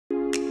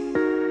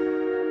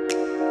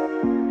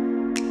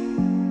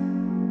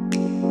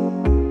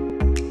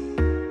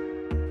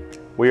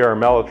We are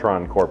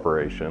Melitron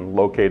Corporation,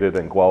 located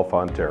in Guelph,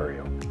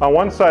 Ontario. On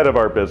one side of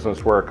our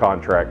business, we're a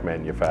contract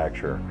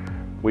manufacturer.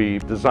 We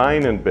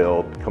design and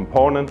build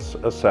components,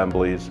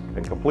 assemblies,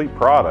 and complete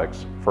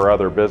products for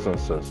other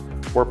businesses.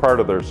 We're part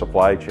of their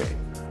supply chain.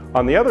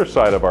 On the other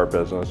side of our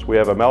business, we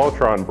have a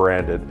Melitron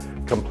branded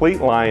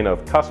complete line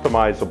of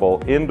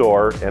customizable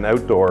indoor and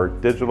outdoor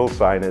digital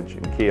signage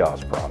and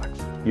kiosk products.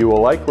 You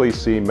will likely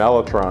see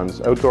Melitron's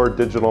outdoor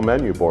digital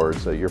menu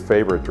boards at your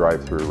favorite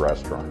drive-through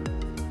restaurant.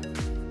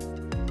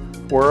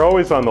 We're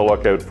always on the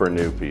lookout for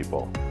new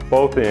people,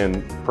 both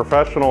in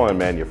professional and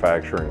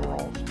manufacturing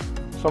roles.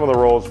 Some of the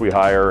roles we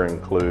hire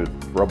include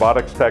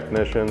robotics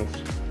technicians,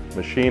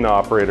 machine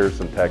operators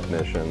and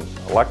technicians,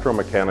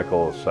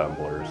 electromechanical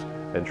assemblers,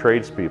 and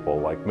tradespeople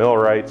like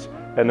millwrights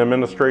and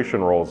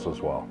administration roles as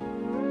well.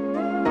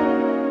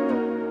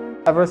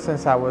 Ever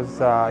since I was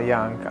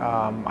young,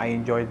 I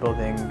enjoyed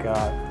building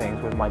things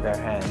with my bare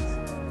hands.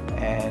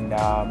 And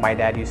my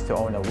dad used to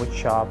own a wood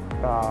shop,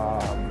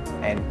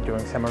 and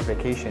during summer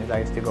vacations I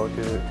used to go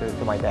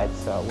to my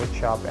dad's wood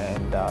shop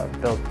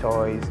and build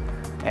toys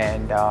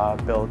and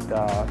build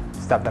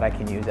stuff that I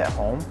can use at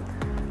home.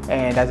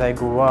 And as I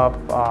grew up,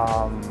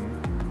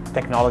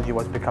 technology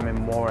was becoming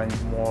more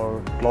and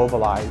more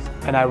globalized,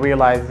 and I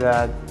realized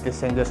that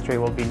this industry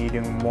will be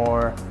needing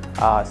more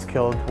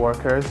skilled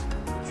workers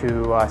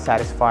to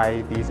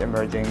satisfy these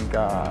emerging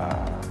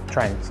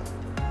trends.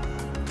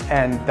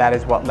 And that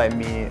is what led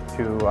me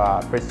to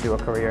pursue a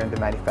career in the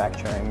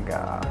manufacturing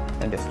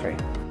industry.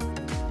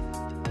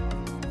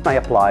 I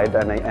applied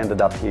and I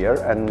ended up here,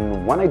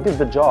 and when I did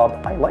the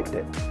job, I liked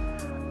it.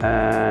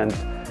 And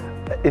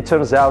it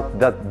turns out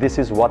that this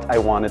is what I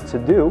wanted to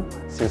do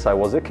since I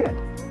was a kid.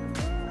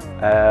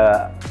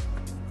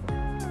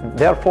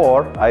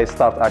 Therefore, I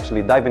start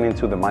actually diving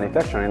into the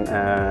manufacturing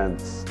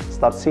and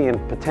start seeing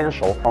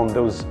potential on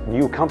those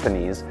new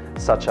companies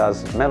such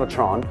as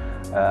Melitron,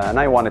 and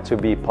I wanted to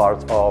be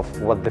part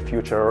of what the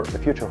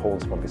future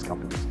holds for these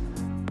companies.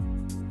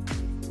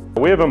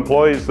 We have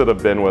employees that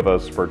have been with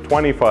us for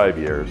 25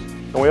 years,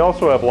 and we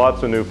also have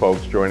lots of new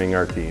folks joining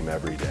our team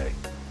every day.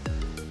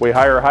 We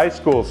hire high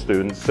school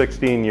students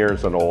 16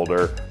 years and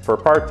older for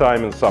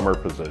part-time and summer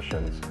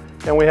positions,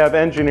 and we have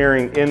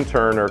engineering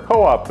intern or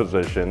co-op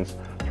positions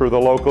through the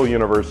local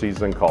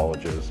universities and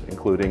colleges,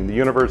 including the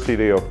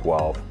University of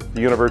Guelph,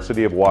 the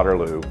University of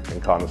Waterloo,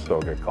 and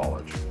Conestoga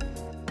College.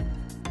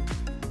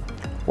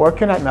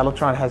 Working at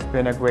Melitron has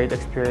been a great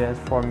experience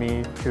for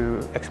me to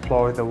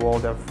explore the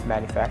world of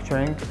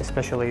manufacturing,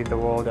 especially the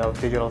world of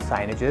digital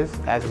signages,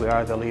 as we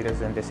are the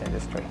leaders in this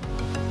industry.